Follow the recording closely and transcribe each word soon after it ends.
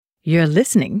You're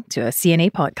listening to a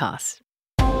CNA podcast.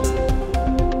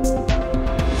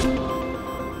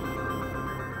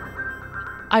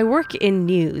 I work in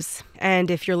news,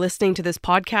 and if you're listening to this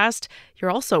podcast,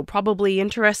 you're also probably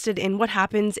interested in what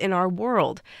happens in our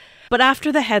world. But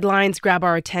after the headlines grab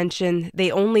our attention,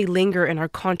 they only linger in our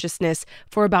consciousness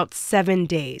for about 7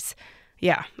 days.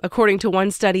 Yeah, according to one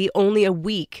study, only a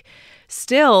week.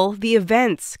 Still, the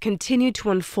events continue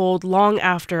to unfold long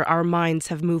after our minds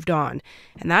have moved on,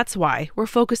 and that's why we're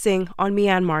focusing on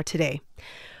Myanmar today.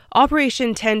 Operation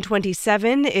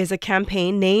 1027 is a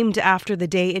campaign named after the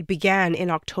day it began in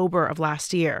October of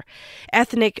last year.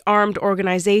 Ethnic armed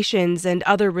organizations and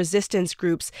other resistance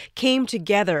groups came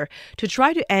together to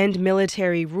try to end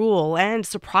military rule, and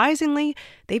surprisingly,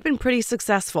 they've been pretty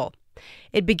successful.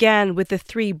 It began with the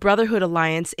Three Brotherhood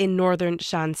Alliance in northern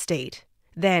Shan State.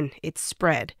 Then it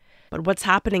spread. But what's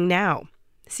happening now?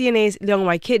 CNA's Leung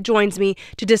Wai-kit joins me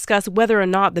to discuss whether or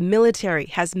not the military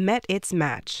has met its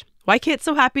match. Wai-kit,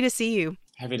 so happy to see you.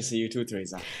 Happy to see you too,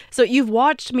 Teresa. So you've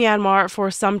watched Myanmar for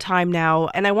some time now,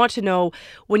 and I want to know,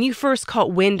 when you first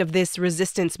caught wind of this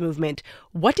resistance movement,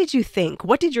 what did you think?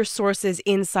 What did your sources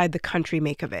inside the country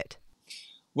make of it?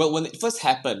 Well, when it first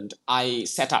happened, I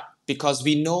sat up because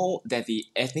we know that the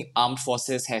ethnic armed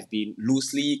forces have been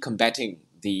loosely combating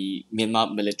the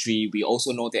Myanmar military. We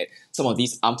also know that some of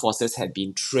these armed forces had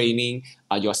been training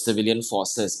your civilian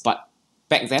forces. But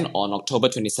back then on October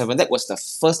 27, that was the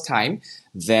first time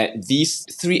that these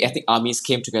three ethnic armies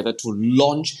came together to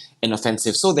launch an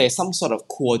offensive. So there's some sort of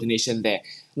coordination there.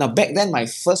 Now, back then, my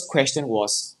first question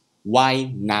was,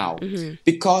 why now?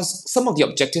 Because some of the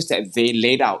objectives that they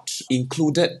laid out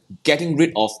included getting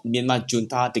rid of Myanmar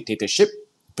junta dictatorship,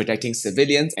 protecting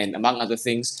civilians, and among other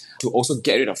things, to also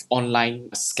get rid of online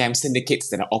scam syndicates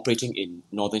that are operating in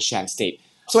northern Shan State.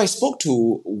 So I spoke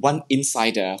to one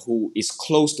insider who is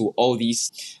close to all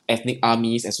these ethnic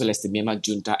armies as well as the Myanmar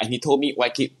junta, and he told me,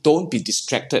 Wai-kit, don't be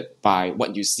distracted by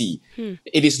what you see.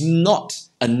 It is not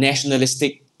a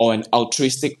nationalistic or an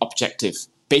altruistic objective.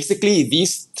 Basically,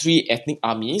 these three ethnic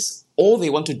armies, all they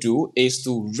want to do is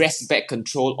to wrest back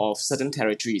control of certain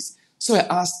territories. So I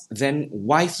asked, then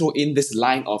why throw in this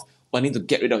line of wanting to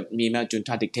get rid of Myanmar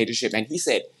junta dictatorship? And he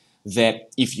said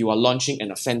that if you are launching an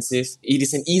offensive, it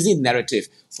is an easy narrative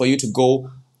for you to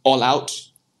go all out,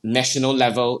 national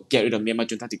level, get rid of Myanmar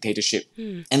junta dictatorship.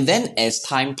 And then as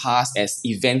time passed, as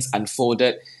events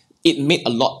unfolded, it made a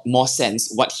lot more sense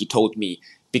what he told me.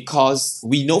 Because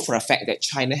we know for a fact that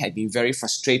China had been very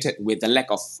frustrated with the lack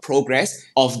of progress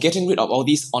of getting rid of all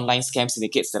these online scam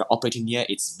syndicates that are operating near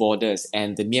its borders.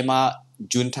 And the Myanmar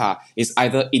junta is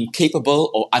either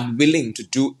incapable or unwilling to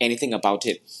do anything about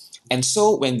it. And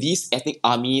so when these ethnic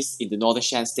armies in the northern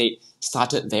Shan State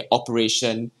started their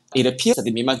operation, it appears that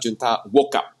the Myanmar junta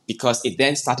woke up, because it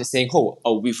then started saying,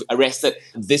 we've arrested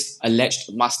this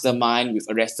alleged mastermind, we've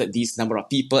arrested these number of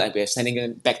people, and we're sending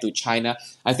them back to China.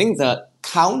 I think the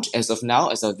count as of now,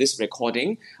 as of this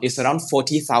recording, is around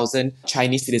 40,000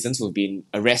 Chinese citizens who have been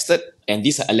arrested, and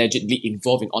these are allegedly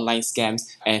involved in online scams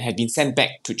and have been sent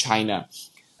back to China.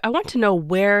 I want to know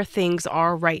where things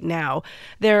are right now.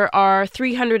 There are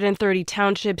 330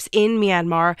 townships in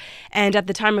Myanmar, and at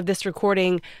the time of this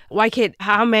recording, Wai-kit,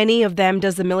 how many of them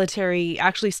does the military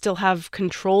actually still have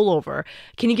control over?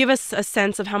 Can you give us a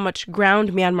sense of how much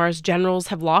ground Myanmar's generals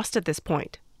have lost at this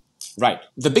point? Right.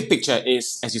 The big picture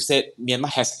is, as you said, Myanmar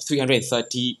has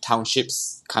 330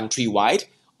 townships countrywide.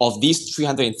 Of these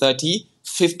 330,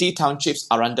 50 townships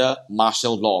are under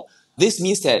martial law. This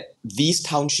means that these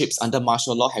townships under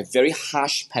martial law have very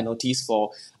harsh penalties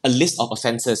for a list of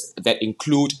offences that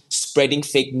include spreading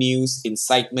fake news,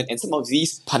 incitement, and some of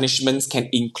these punishments can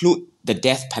include the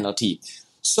death penalty.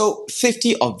 So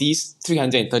 50 of these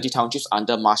 330 townships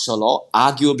under martial law,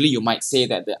 arguably you might say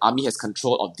that the army has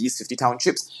control of these 50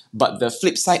 townships, but the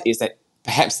flip side is that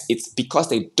perhaps it's because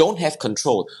they don't have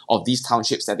control of these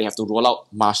townships that they have to roll out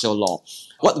martial law.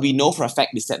 What we know for a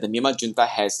fact is that the Myanmar junta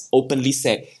has openly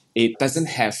said it doesn't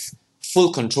have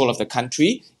full control of the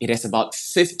country. It has about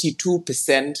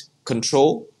 52%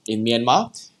 control in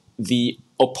Myanmar. The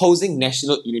opposing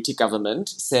National Unity Government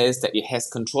says that it has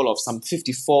control of some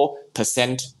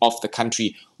 54% of the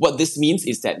country. What this means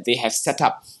is that they have set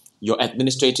up your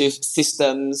administrative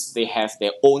systems, they have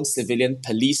their own civilian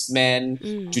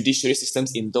policemen, judiciary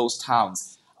systems in those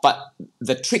towns. But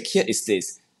the trick here is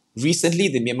this. Recently,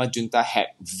 the Myanmar junta had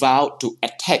vowed to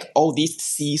attack all these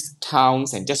seized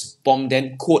towns and just bomb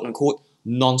them, quote-unquote,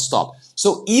 non-stop.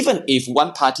 So even if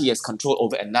one party has control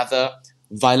over another,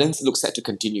 violence looks set to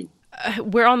continue.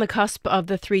 We're on the cusp of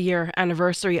the 3-year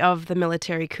anniversary of the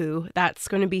military coup. That's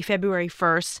going to be February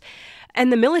 1st.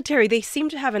 And the military, they seem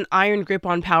to have an iron grip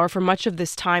on power for much of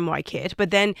this time, Kit.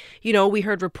 But then, we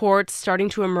heard reports starting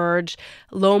to emerge,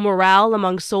 low morale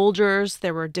among soldiers,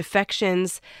 there were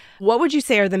defections. What would you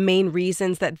say are the main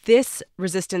reasons that this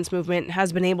resistance movement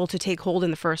has been able to take hold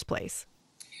in the first place?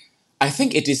 I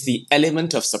think it is the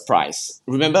element of surprise.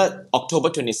 Remember, October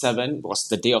 27 was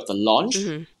the day of the launch.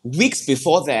 Mm-hmm. Weeks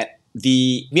before that,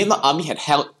 the Myanmar army had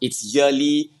held its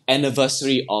yearly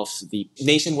anniversary of the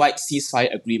nationwide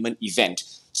ceasefire agreement event.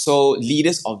 So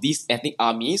leaders of these ethnic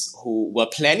armies who were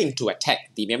planning to attack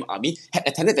the Myanmar army had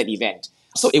attended that event.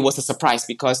 So it was a surprise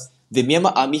because the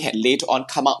Myanmar army had later on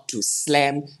come out to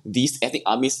slam these ethnic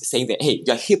armies, saying that, hey,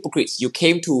 you're hypocrites. You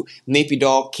came to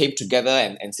Naypyidaw, came together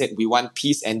and said, we want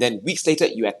peace. And then weeks later,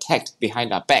 you attacked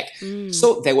behind our back.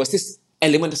 So there was this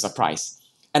element of surprise.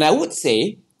 And I would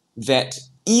say that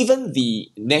even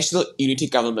the National Unity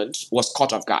Government was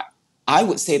caught off guard. I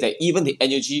would say that even the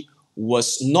NUG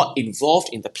was not involved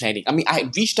in the planning. I mean, I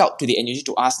reached out to the NUG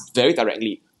to ask very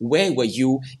directly, where were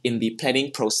you in the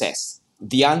planning process?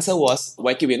 The answer was,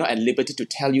 YK, we're not at liberty to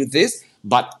tell you this,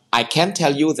 but I can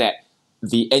tell you that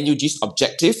the NUG's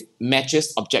objective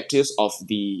matches objectives of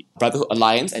the Brotherhood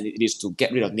Alliance, and it is to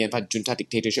get rid of Myanmar junta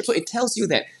dictatorship. So it tells you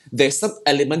that there's some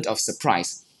element of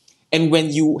surprise. And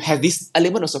when you have this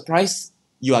element of surprise,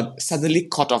 you are suddenly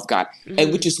caught off guard.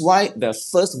 And which is why the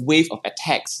first wave of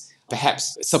attacks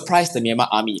perhaps surprised the Myanmar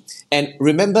army. And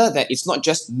remember that it's not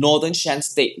just northern Shan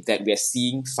state that we are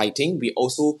seeing fighting. We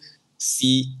also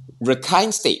see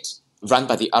Rakhine State, run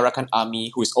by the Arakan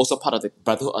army, who is also part of the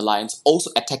Brotherhood Alliance, also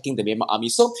attacking the Myanmar army.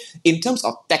 So in terms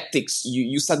of tactics,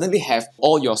 you suddenly have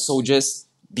all your soldiers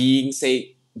being,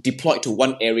 say, deployed to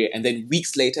one area, and then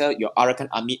weeks later, your Arakan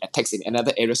army attacks in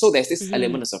another area. So there's this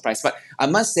element of surprise. But I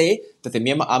must say that the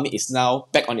Myanmar army is now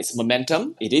back on its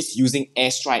momentum. It is using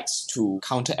airstrikes to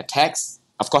counter attacks.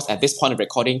 Of course, at this point of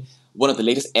recording, one of the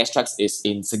latest airstrikes is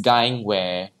in Sagaing,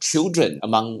 where children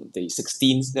among the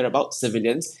 16 thereabout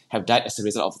civilians have died as a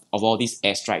result of all these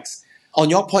airstrikes. On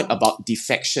your point about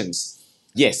defections,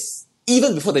 yes,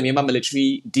 even before the Myanmar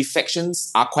military,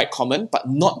 defections are quite common, but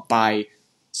not by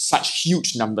such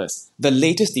huge numbers. The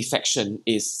latest defection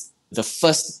is the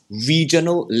first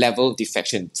regional level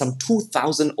defection, some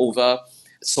 2,000 over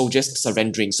soldiers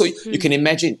surrendering. So you can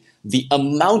imagine the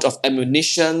amount of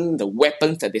ammunition, the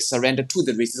weapons that they surrender to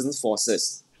the resistance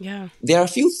forces. Yeah. There are a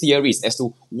few theories as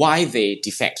to why they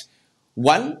defect.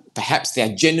 One, perhaps they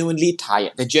are genuinely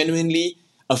tired. They're genuinely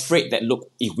afraid that,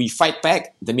 look, if we fight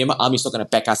back, the Myanmar army is not going to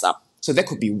back us up. So that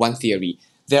could be one theory.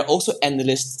 There are also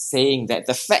analysts saying that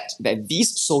the fact that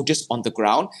these soldiers on the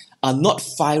ground are not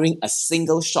firing a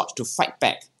single shot to fight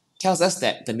back tells us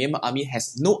that the Myanmar army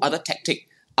has no other tactic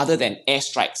other than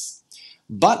airstrikes.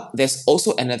 But there's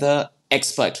also another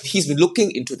expert. He's been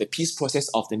looking into the peace process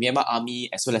of the Myanmar army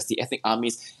as well as the ethnic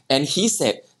armies, and he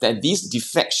said that these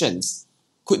defections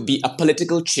could be a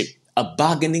political chip, a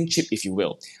bargaining chip, if you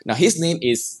will. Now, his name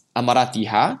is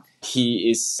Amaratiha. He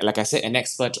is, like I said, an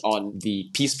expert on the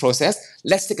peace process.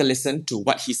 Let's take a listen to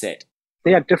what he said.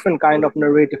 There are different kind of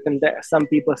narrative in there. Some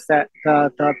people said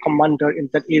the commander in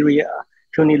that area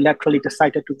unilaterally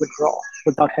decided to withdraw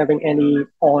without having any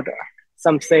order.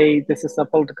 Some say this is a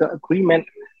political agreement,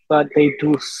 but they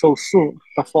do so soon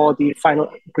before the final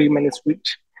agreement is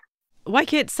reached.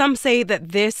 Waikit, some say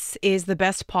that this is the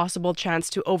best possible chance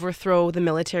to overthrow the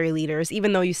military leaders,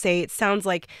 even though you say it sounds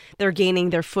like they're gaining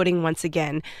their footing once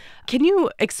again. Can you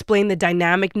explain the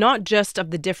dynamic, not just of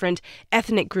the different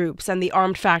ethnic groups and the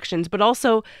armed factions, but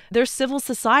also their civil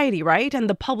society, right? And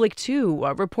the public too,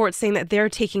 reports saying that they're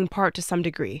taking part to some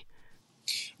degree.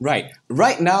 Right.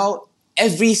 Right now,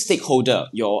 every stakeholder,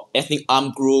 your ethnic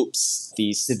armed groups,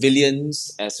 the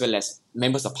civilians, as well as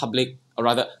members of public, or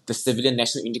rather the civilian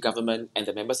national unity government and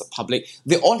the members of public,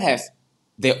 they all have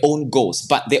their own goals,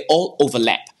 but they all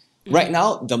overlap. Right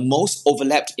now, the most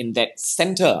overlapped in that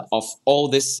center of all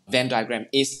this Venn diagram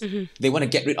is they want to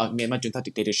get rid of Myanmar junta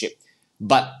dictatorship.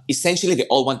 But essentially, they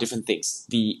all want different things.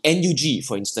 The NUG,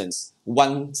 for instance,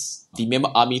 wants the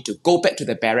Myanmar army to go back to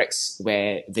the barracks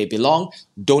where they belong,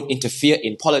 don't interfere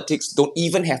in politics, don't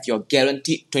even have your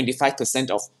guaranteed 25%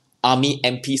 of army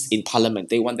MPs in parliament.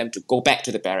 They want them to go back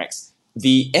to the barracks.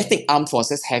 The ethnic armed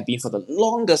forces have been for the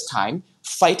longest time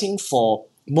fighting for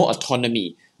more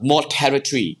autonomy, more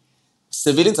territory.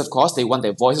 Civilians, of course, they want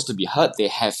their voices to be heard. They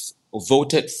have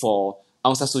voted for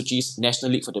Aung San Suu Kyi's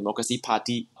National League for Democracy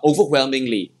Party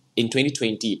overwhelmingly in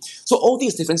 2020. So all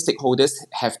these different stakeholders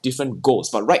have different goals.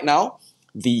 But right now,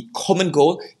 the common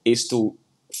goal is to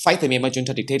fight the Myanmar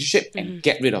junta dictatorship and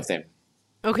get rid of them.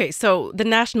 Okay, so the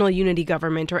National Unity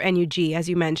Government, or NUG, as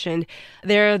you mentioned,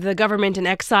 they're the government in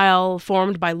exile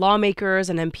formed by lawmakers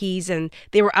and MPs, and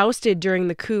they were ousted during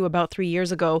the coup about 3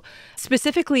 years ago.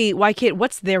 Specifically, YKit,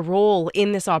 what's their role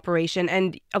in this operation?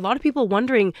 And a lot of people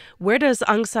wondering, where does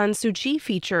Aung San Suu Kyi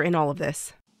feature in all of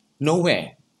this?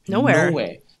 Nowhere. Nowhere.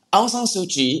 Aung San Suu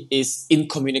Kyi is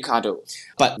incommunicado,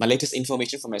 but my latest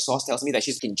information from my source tells me that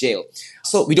she's in jail.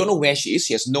 So we don't know where she is.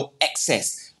 She has no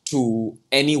access to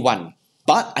anyone.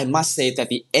 But I must say that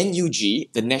the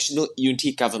NUG, the National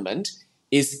Unity Government,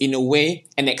 is in a way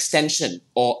an extension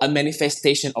or a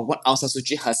manifestation of what Aung San Suu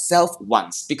Kyi herself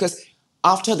wants. Because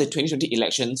after the 2020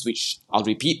 elections, which I'll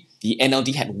repeat, the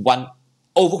NLD had won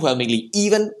overwhelmingly,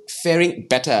 even faring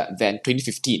better than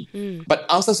 2015. But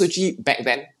Aung San Suu Kyi back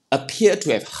then appeared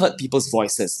to have heard people's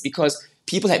voices because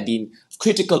people had been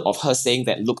critical of her, saying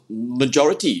that, look,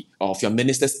 majority of your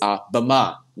ministers are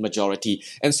Burma majority.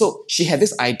 And so she had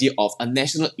this idea of a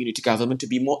national unity government to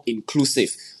be more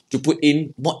inclusive, to put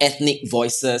in more ethnic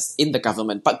voices in the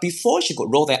government. But before she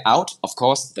could roll that out, of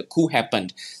course, the coup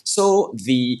happened. So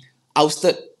the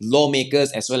ousted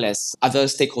lawmakers as well as other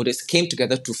stakeholders came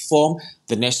together to form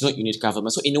the National Unity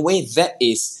Government. So in a way, that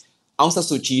is Aung San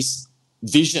Suu Kyi's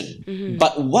vision.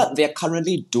 But what they're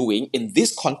currently doing in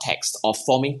this context of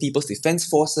forming People's Defense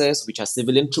Forces, which are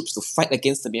civilian troops to fight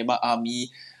against the Myanmar army,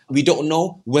 we don't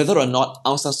know whether or not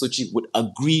Aung San Suu Kyi would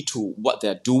agree to what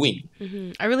they're doing.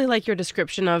 I really like your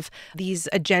description of these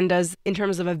agendas in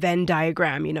terms of a Venn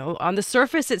diagram. You know, on the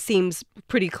surface, it seems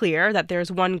pretty clear that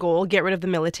there's one goal, get rid of the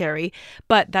military,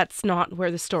 but that's not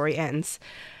where the story ends.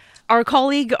 Our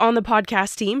colleague on the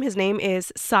podcast team, his name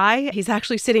is Sai. He's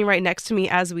actually sitting right next to me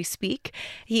as we speak.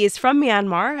 He is from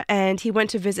Myanmar, and he went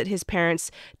to visit his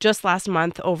parents just last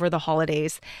month over the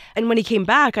holidays. And when he came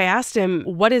back, I asked him,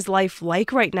 what is life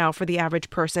like right now for the average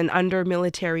person under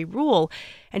military rule?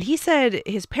 And he said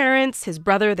his parents, his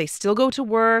brother, they still go to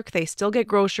work, they still get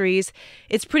groceries.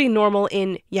 It's pretty normal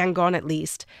in Yangon at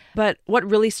least. But what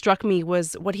really struck me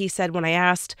was what he said when I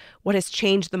asked what has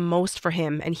changed the most for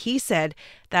him. And he said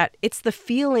that it's the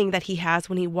feeling that he has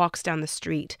when he walks down the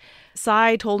street.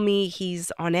 Sai told me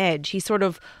he's on edge. He sort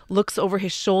of looks over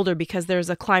his shoulder because there's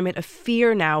a climate of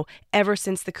fear now ever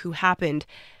since the coup happened.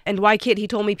 And YKit, he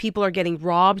told me people are getting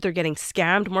robbed, they're getting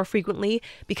scammed more frequently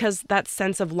because that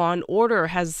sense of law and order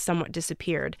has somewhat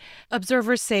disappeared.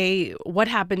 Observers say what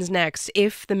happens next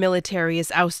if the military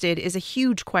is ousted is a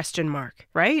huge question mark,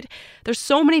 right? There's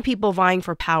so many people vying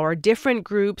for power, different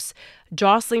groups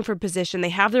jostling for position. They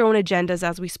have their own agendas,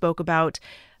 as we spoke about.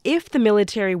 If the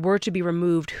military were to be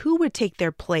removed, who would take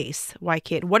their place,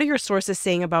 YKit? What are your sources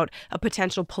saying about a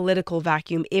potential political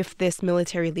vacuum if this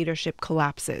military leadership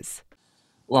collapses?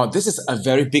 Well, this is a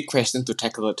very big question to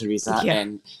tackle, Teresa. Yeah.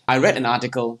 And I read an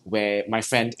article where my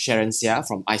friend Sharon Sia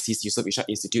from IC's Yusof Ishak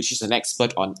Institute, she's an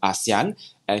expert on ASEAN,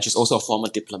 and she's also a former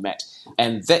diplomat.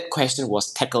 And that question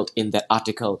was tackled in that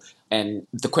article. And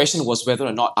the question was whether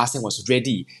or not ASEAN was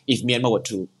ready if Myanmar were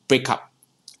to break up.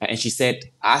 And she said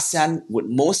ASEAN would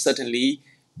most certainly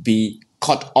be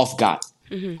caught off guard.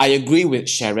 I agree with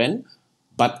Sharon,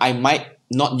 but I might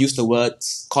not use the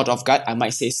words caught off guard. I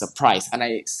might say surprise. And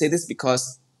I say this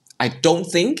because I don't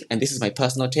think, and this is my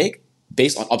personal take,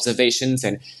 based on observations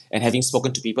and having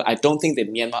spoken to people, I don't think the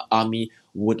Myanmar army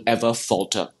would ever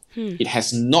falter. It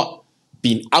has not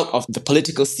been out of the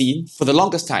political scene for the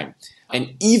longest time.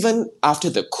 And even after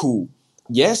the coup,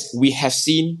 yes, we have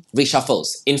seen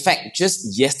reshuffles. In fact,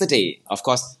 just yesterday, of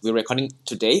course, we're recording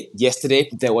today. Yesterday,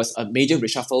 there was a major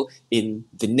reshuffle in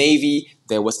the Navy.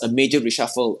 There was a major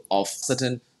reshuffle of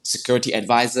certain security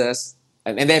advisors.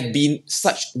 And there have been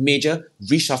such major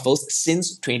reshuffles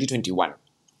since 2021.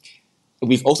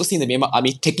 We've also seen the Myanmar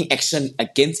army taking action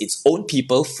against its own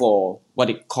people for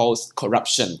what it calls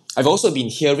corruption. I've also been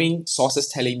hearing sources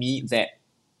telling me that,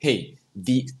 hey,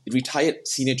 the retired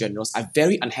senior generals are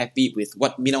very unhappy with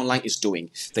what Min Aung Hlaing is doing.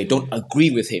 They don't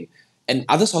agree with him. And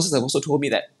other sources have also told me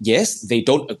that, yes, they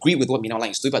don't agree with what Min Aung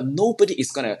Hlaing is doing, but nobody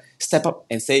is going to step up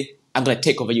and say, I'm going to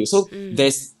take over you. So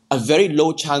there's a very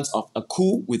low chance of a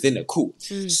coup within a coup.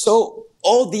 So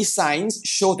all these signs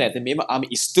show that the Myanmar army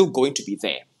is still going to be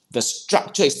there. The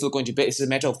structure is still going to be there. It's a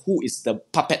matter of who is the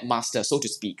puppet master, so to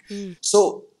speak.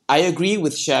 So I agree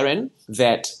with Sharon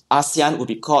that ASEAN would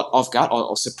be caught off guard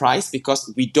or surprised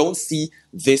because we don't see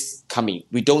this coming.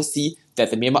 We don't see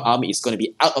that the Myanmar army is going to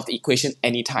be out of the equation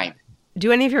anytime.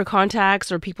 Do any of your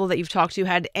contacts or people that you've talked to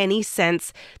had any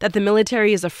sense that the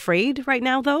military is afraid right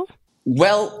now, though?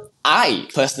 Well, I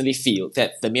personally feel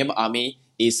that the Myanmar army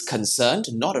is concerned,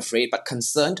 not afraid, but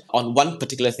concerned on one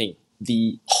particular thing.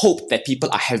 The hope that people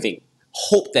are having.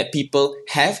 Hope that people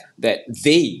have that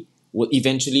they will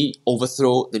eventually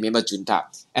overthrow the Myanmar junta.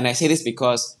 And I say this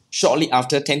because shortly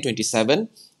after 1027,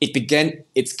 it began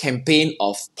its campaign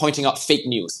of pointing out fake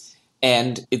news.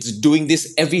 And it's doing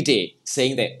this every day,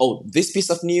 saying that, oh, this piece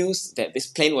of news, that this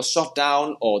plane was shot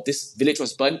down or this village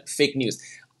was burned, fake news.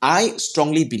 I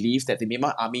strongly believe that the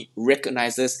Myanmar army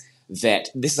recognizes that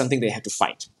this is something they have to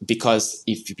fight, because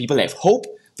if people have hope,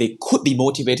 they could be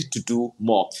motivated to do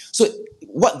more. So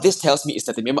what this tells me is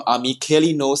that the Myanmar army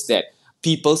clearly knows that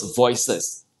people's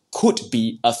voices could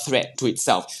be a threat to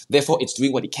itself. Therefore, it's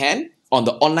doing what it can on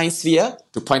the online sphere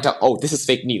to point out, oh, this is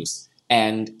fake news.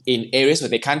 And in areas where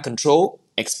they can't control,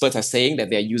 experts are saying that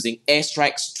they're using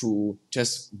airstrikes to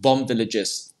just bomb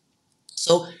villages.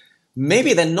 So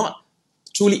maybe they're not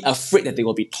truly afraid that they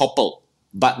will be toppled,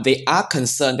 but they are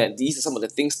concerned that these are some of the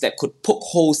things that could poke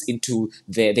holes into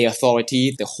their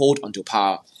authority, their hold onto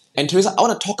power. And Teresa, I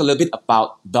want to talk a little bit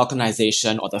about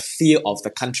balkanization, or the fear of the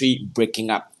country breaking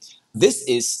up. This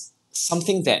is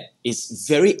something that is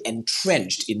very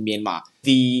entrenched in Myanmar.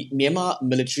 The Myanmar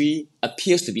military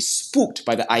appears to be spooked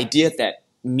by the idea that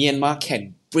Myanmar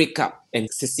can break up and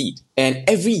secede. And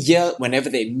every year, whenever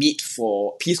they meet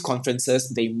for peace conferences,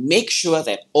 they make sure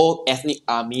that all ethnic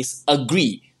armies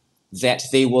agree that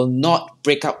they will not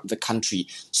break up the country.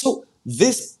 So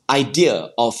this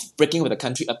idea of breaking up the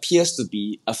country appears to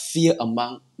be a fear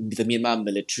among the Myanmar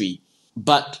military.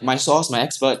 But my source, my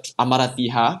expert,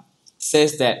 Amaratiha,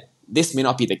 says that this may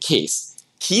not be the case.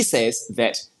 He says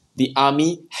that the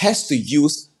army has to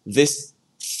use this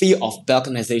fear of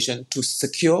balkanization to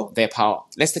secure their power.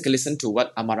 Let's take a listen to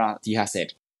what Amaratiha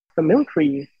said. The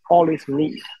military always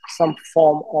needs some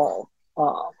form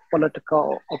of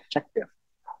political objective,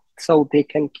 so they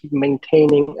can keep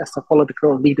maintaining as a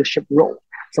political leadership role.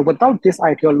 So without this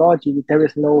ideology, there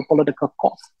is no political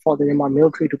cost for the Myanmar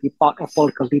military to be part of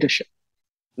political leadership.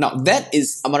 Now, that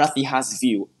is Amaratiha's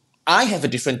view. I have a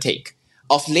different take.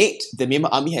 Of late, the Myanmar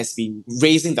army has been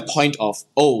raising the point of,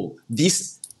 oh,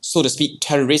 these, so to speak,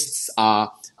 terrorists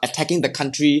are attacking the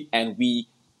country and we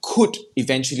could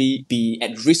eventually be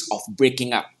at risk of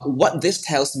breaking up. What this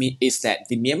tells me is that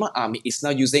the Myanmar army is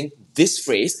now using this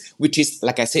phrase, which is,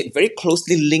 like I said, very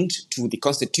closely linked to the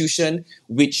constitution,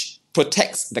 which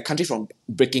protects the country from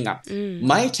breaking up.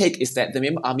 My take is that the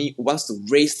Myanmar army wants to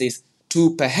raise this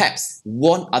to perhaps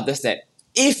warn others that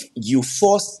if you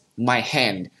force my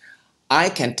hand, I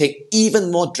can take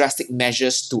even more drastic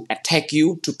measures to attack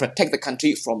you, to protect the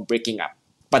country from breaking up.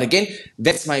 But again,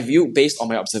 that's my view based on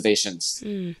my observations.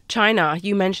 China,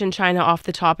 you mentioned China off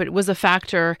the top. It was a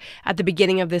factor at the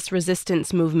beginning of this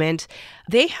resistance movement.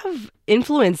 They have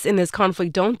influence in this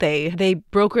conflict, don't they? They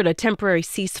brokered a temporary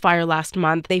ceasefire last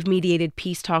month. They've mediated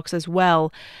peace talks as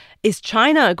well. Is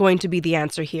China going to be the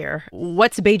answer here?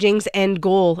 What's Beijing's end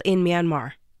goal in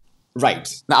Myanmar?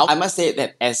 Right. Now, I must say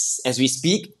that as we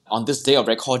speak, on this day of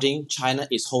recording, China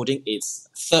is holding its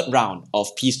third round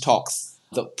of peace talks.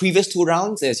 The previous two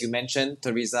rounds, as you mentioned,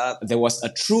 Teresa, there was a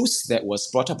truce that was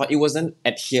brought up, but it wasn't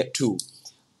adhered to.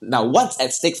 Now, what's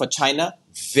at stake for China?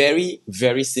 Very,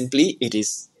 very simply, it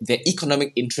is their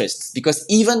economic interests. Because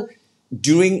even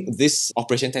during this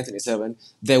Operation 1027,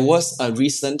 there was a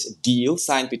recent deal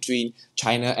signed between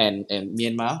China and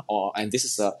Myanmar, and this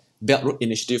is a Belt Road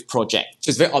Initiative project. So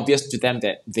it's very obvious to them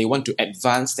that they want to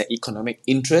advance their economic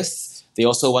interests. They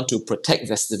also want to protect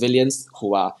their civilians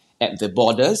who are at the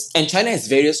borders. And China has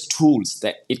various tools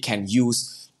that it can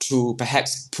use to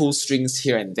perhaps pull strings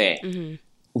here and there.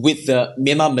 With the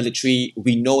Myanmar military,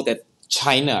 we know that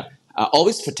China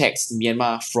always protects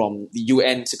Myanmar from the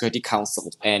UN Security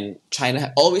Council. And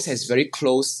China always has very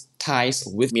close ties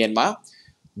with Myanmar.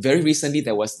 Very recently,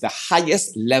 there was the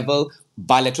highest level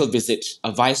bilateral visit.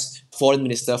 A vice foreign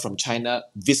minister from China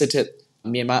visited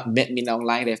Myanmar, met Min Aung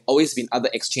Hlaing. There have always been other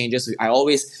exchanges. I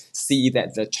always see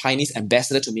that the Chinese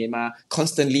ambassador to Myanmar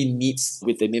constantly meets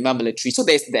with the Myanmar military. So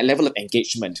there's that level of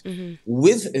engagement.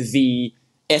 With the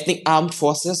ethnic armed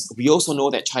forces, we also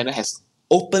know that China has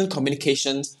open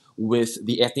communications with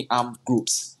the ethnic armed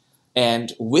groups.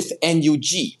 And with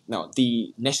NUG, now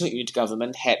the National Unity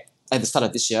Government had, at the start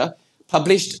of this year,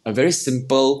 published a very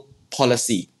simple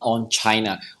policy on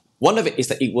China. One of it is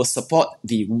that it will support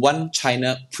the One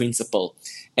China principle.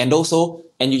 And also,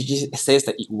 NUG says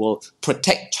that it will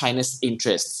protect China's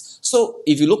interests. So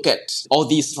if you look at all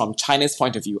these from China's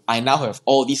point of view, I now have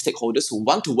all these stakeholders who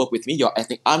want to work with me, your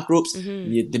ethnic armed groups,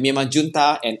 the Myanmar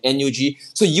junta and NUG.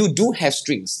 So you do have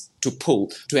strings to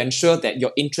pull to ensure that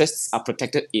your interests are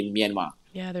protected in Myanmar.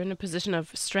 Yeah, they're in a position of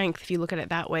strength if you look at it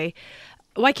that way.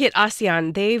 Waikit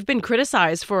ASEAN, they've been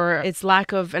criticized for its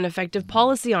lack of an effective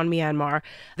policy on Myanmar,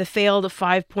 the failed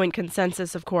 5-point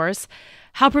consensus, of course.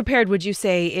 How prepared would you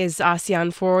say is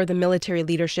ASEAN for the military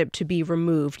leadership to be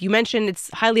removed? You mentioned it's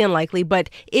highly unlikely, but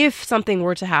if something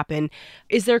were to happen,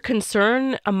 is there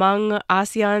concern among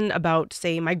ASEAN about,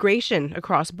 say, migration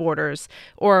across borders?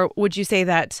 Or would you say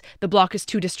that the bloc is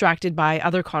too distracted by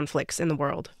other conflicts in the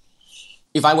world?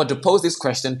 If I were to pose this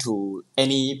question to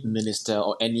any minister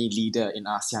or any leader in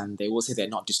ASEAN, they will say they're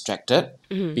not distracted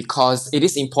because it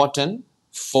is important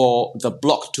for the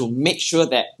bloc to make sure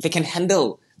that they can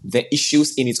handle the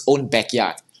issues in its own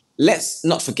backyard. Let's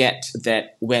not forget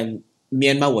that when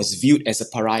Myanmar was viewed as a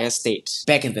pariah state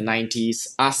back in the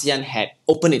 90s, ASEAN had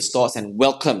opened its doors and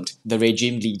welcomed the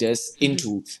regime leaders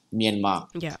into Myanmar.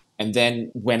 Yeah. And then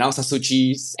when Aung San Suu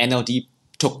Kyi's NLD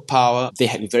took power, they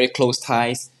had very close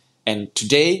ties. And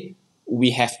today,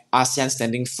 we have ASEAN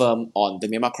standing firm on the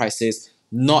Myanmar crisis,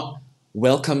 not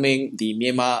welcoming the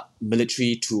Myanmar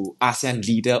military to ASEAN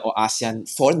leader or ASEAN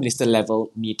foreign minister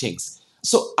level meetings.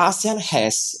 So ASEAN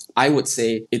has, I would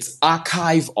say, its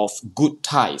archive of good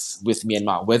ties with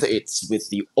Myanmar, whether it's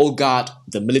with the old guard,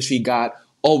 the military guard,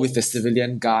 or with the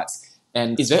civilian guards.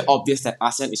 And it's very obvious that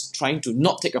ASEAN is trying to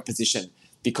not take a position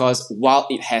because while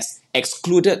it has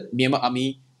excluded Myanmar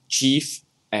Army chief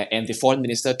and the foreign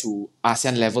minister to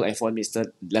ASEAN level and foreign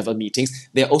minister level meetings,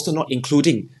 they're also not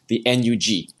including the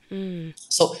NUG.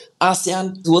 So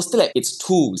ASEAN will still have its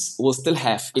tools, will still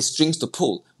have its strings to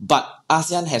pull, but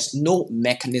ASEAN has no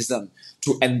mechanism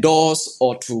to endorse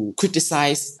or to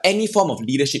criticize any form of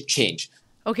leadership change.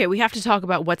 Okay, we have to talk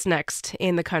about what's next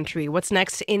in the country, what's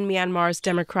next in Myanmar's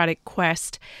democratic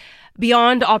quest.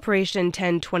 Beyond Operation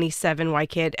 1027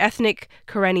 Waikit, ethnic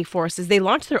Karenni forces, they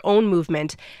launched their own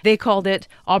movement. They called it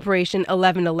Operation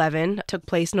 1111, took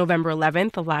place November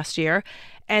 11th of last year,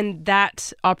 and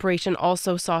that operation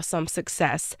also saw some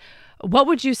success. What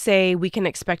would you say we can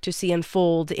expect to see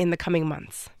unfold in the coming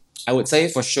months? I would say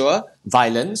for sure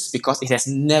violence, because it has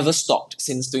never stopped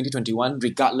since 2021,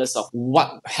 regardless of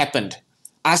what happened.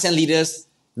 ASEAN leaders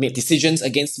made decisions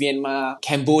against Myanmar.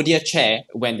 Cambodia chair,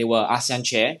 when they were ASEAN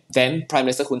chair, then Prime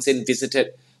Minister Hun Sen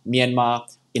visited Myanmar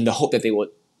in the hope that they would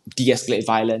de-escalate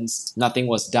violence. Nothing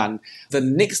was done. The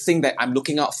next thing that I'm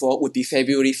looking out for would be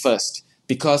February 1st,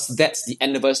 because that's the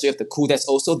anniversary of the coup. That's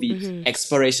also the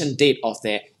expiration date of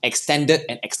their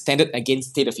extended again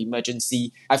state of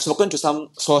emergency. I've spoken to some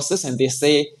sources and they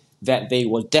say that they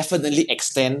will definitely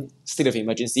extend state of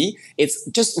emergency. It's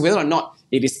just whether or not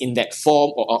it is in that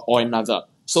form or another.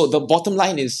 So the bottom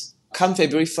line is, come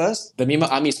February 1st, the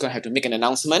Myanmar Army is going to have to make an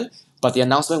announcement, but the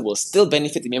announcement will still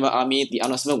benefit the Myanmar Army. The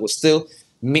announcement will still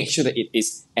make sure that it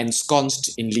is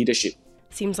ensconced in leadership.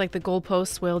 Seems like the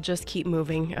goalposts will just keep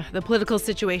moving. The political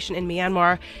situation in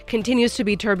Myanmar continues to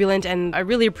be turbulent, and I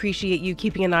really appreciate you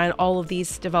keeping an eye on all of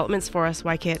these developments for us,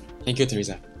 Waikit. Thank you,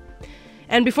 Teresa.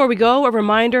 And before we go, a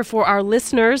reminder for our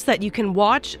listeners that you can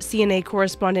watch CNA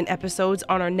Correspondent episodes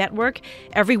on our network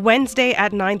every Wednesday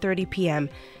at 9:30 p.m.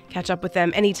 Catch up with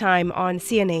them anytime on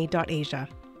cna.asia.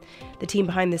 The team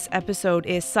behind this episode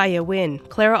is Saya Win,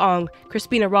 Clara Ong,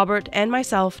 Crispina Robert, and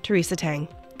myself, Teresa Tang.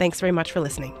 Thanks very much for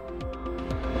listening.